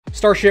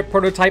Starship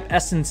prototype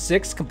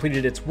SN6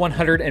 completed its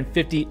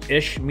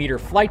 150-ish meter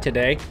flight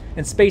today,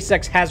 and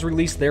SpaceX has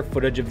released their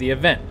footage of the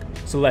event.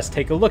 So let's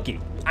take a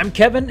lookie. I'm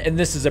Kevin, and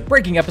this is a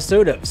breaking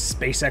episode of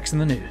SpaceX in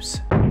the News.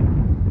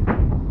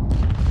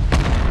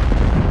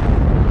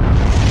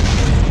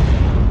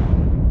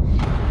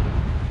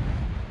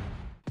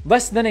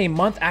 Less than a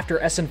month after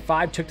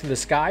SN5 took to the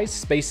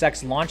skies,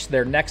 SpaceX launched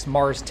their next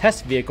Mars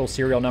test vehicle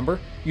serial number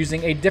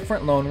using a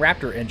different Lone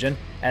Raptor engine,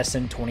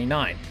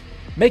 SN29,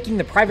 making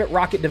the private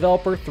rocket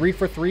developer 3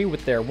 for 3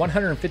 with their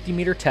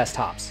 150-meter test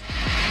hops.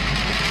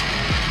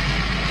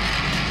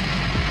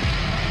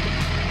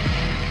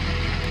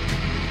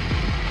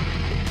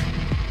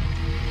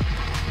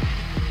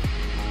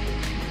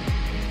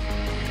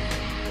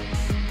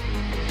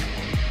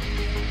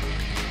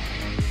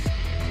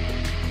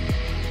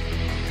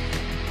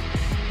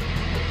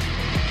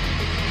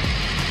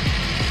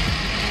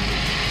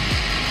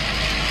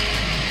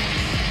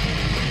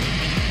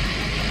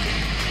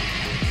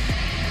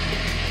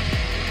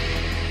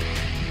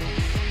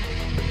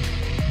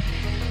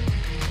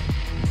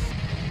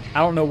 I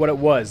don't know what it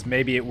was.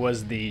 Maybe it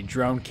was the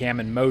drone cam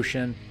in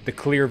motion, the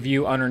clear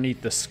view underneath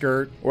the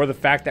skirt, or the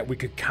fact that we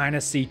could kind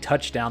of see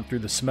touchdown through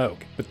the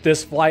smoke. But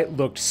this flight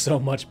looked so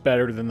much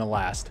better than the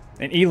last.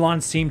 And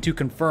Elon seemed to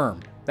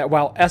confirm that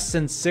while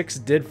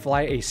SN6 did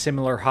fly a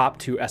similar hop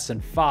to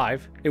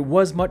SN5, it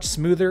was much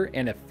smoother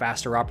and a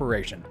faster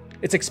operation.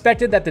 It's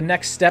expected that the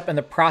next step in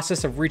the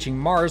process of reaching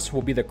Mars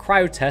will be the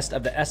cryo test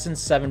of the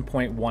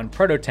SN7.1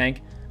 prototank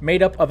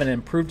made up of an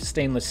improved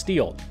stainless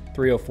steel,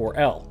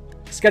 304L.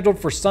 Scheduled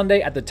for Sunday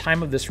at the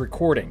time of this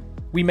recording.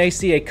 We may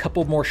see a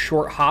couple more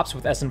short hops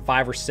with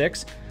SN5 or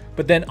 6,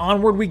 but then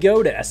onward we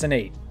go to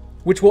SN8,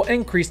 which will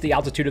increase the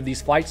altitude of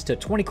these flights to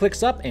 20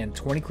 clicks up and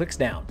 20 clicks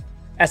down.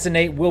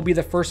 SN8 will be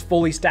the first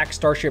fully stacked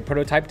Starship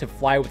prototype to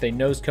fly with a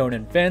nose cone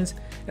and fins,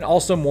 and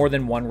also more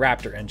than one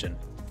Raptor engine.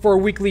 For a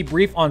weekly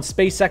brief on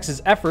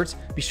SpaceX's efforts,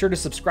 be sure to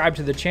subscribe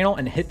to the channel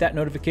and hit that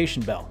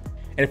notification bell.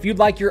 And if you'd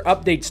like your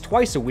updates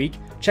twice a week,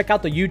 check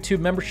out the YouTube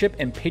membership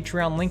and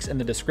Patreon links in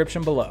the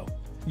description below.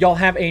 Y'all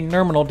have a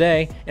nominal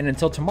day, and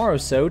until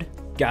tomorrow's sode,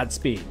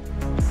 Godspeed.